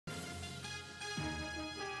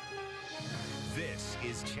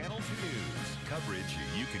is Channel 2 News. Coverage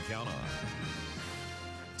you can count on.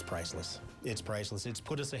 It's priceless. It's priceless. It's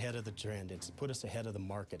put us ahead of the trend. It's put us ahead of the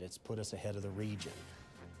market. It's put us ahead of the region.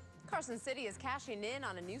 Carson City is cashing in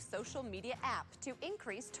on a new social media app to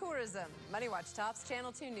increase tourism. Money Watch tops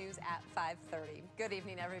Channel 2 News at 5:30. Good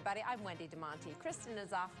evening, everybody. I'm Wendy DeMonte. Kristen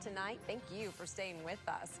is off tonight. Thank you for staying with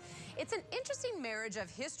us. It's an interesting marriage of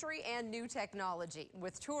history and new technology.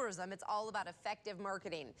 With tourism, it's all about effective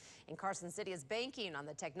marketing. And Carson City is banking on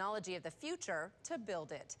the technology of the future to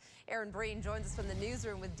build it. Aaron Breen joins us from the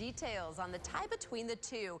newsroom with details on the tie between the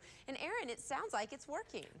two. And Aaron, it sounds like it's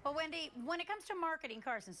working. Well, Wendy, when it comes to marketing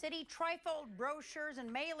Carson City, trifold brochures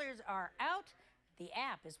and mailers are out. The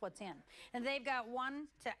app is what's in. And they've got one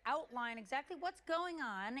to outline exactly what's going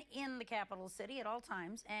on in the capital city at all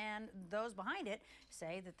times. And those behind it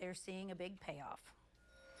say that they're seeing a big payoff.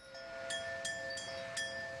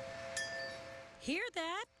 Hear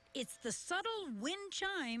that? It's the subtle wind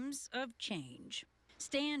chimes of change.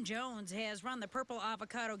 Stan Jones has run the Purple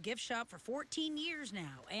Avocado gift shop for 14 years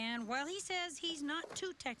now, and while he says he's not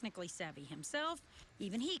too technically savvy himself,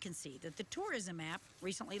 even he can see that the tourism app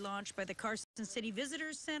recently launched by the Carson City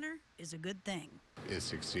Visitors Center is a good thing.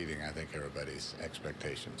 It's exceeding, I think, everybody's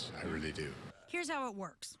expectations. I really do. Here's how it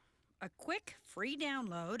works. A quick free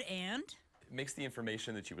download and it makes the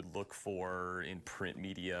information that you would look for in print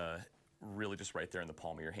media really just right there in the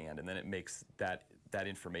palm of your hand, and then it makes that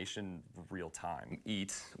information real time.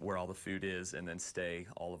 Eat where all the food is, and then stay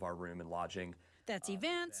all of our room and lodging. That's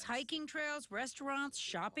events, hiking trails, restaurants,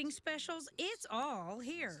 shopping specials. It's all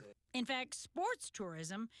here. In fact, sports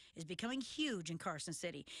tourism is becoming huge in Carson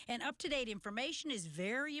City, and up-to-date information is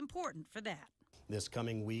very important for that. This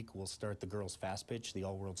coming week, we'll start the girls' fast pitch, the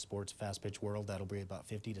all-world sports fast pitch world. That'll be about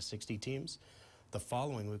 50 to 60 teams. The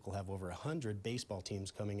following week, we'll have over 100 baseball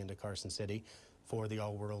teams coming into Carson City for the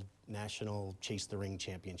all-world national Chase the Ring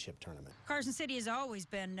championship tournament. Carson City has always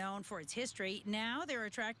been known for its history. Now they're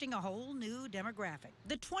attracting a whole new demographic,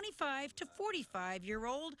 the 25 to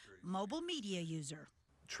 45-year-old mobile media user.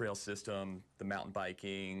 Trail system, the mountain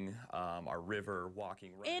biking, our river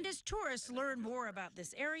walking. And as tourists learn more about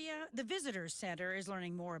this area, the Visitors Center is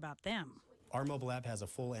learning more about them. Our mobile app has a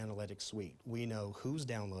full analytics suite. We know who's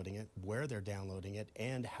downloading it, where they're downloading it,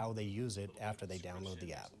 and how they use it after they download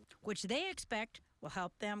the app, which they expect will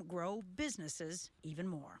help them grow businesses even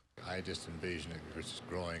more. I just envision it just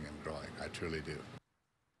growing and growing. I truly do.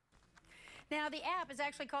 Now, the app is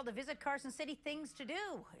actually called the Visit Carson City Things to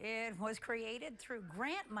Do. It was created through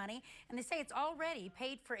grant money, and they say it's already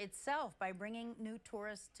paid for itself by bringing new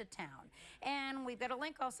tourists to town. And we've got a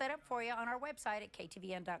link all set up for you on our website at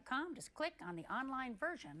ktvn.com. Just click on the online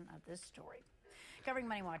version of this story. Covering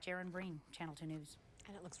Money Watch, Aaron Breen, Channel 2 News.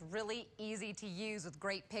 And it looks really easy to use with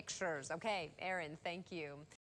great pictures. Okay, Aaron, thank you.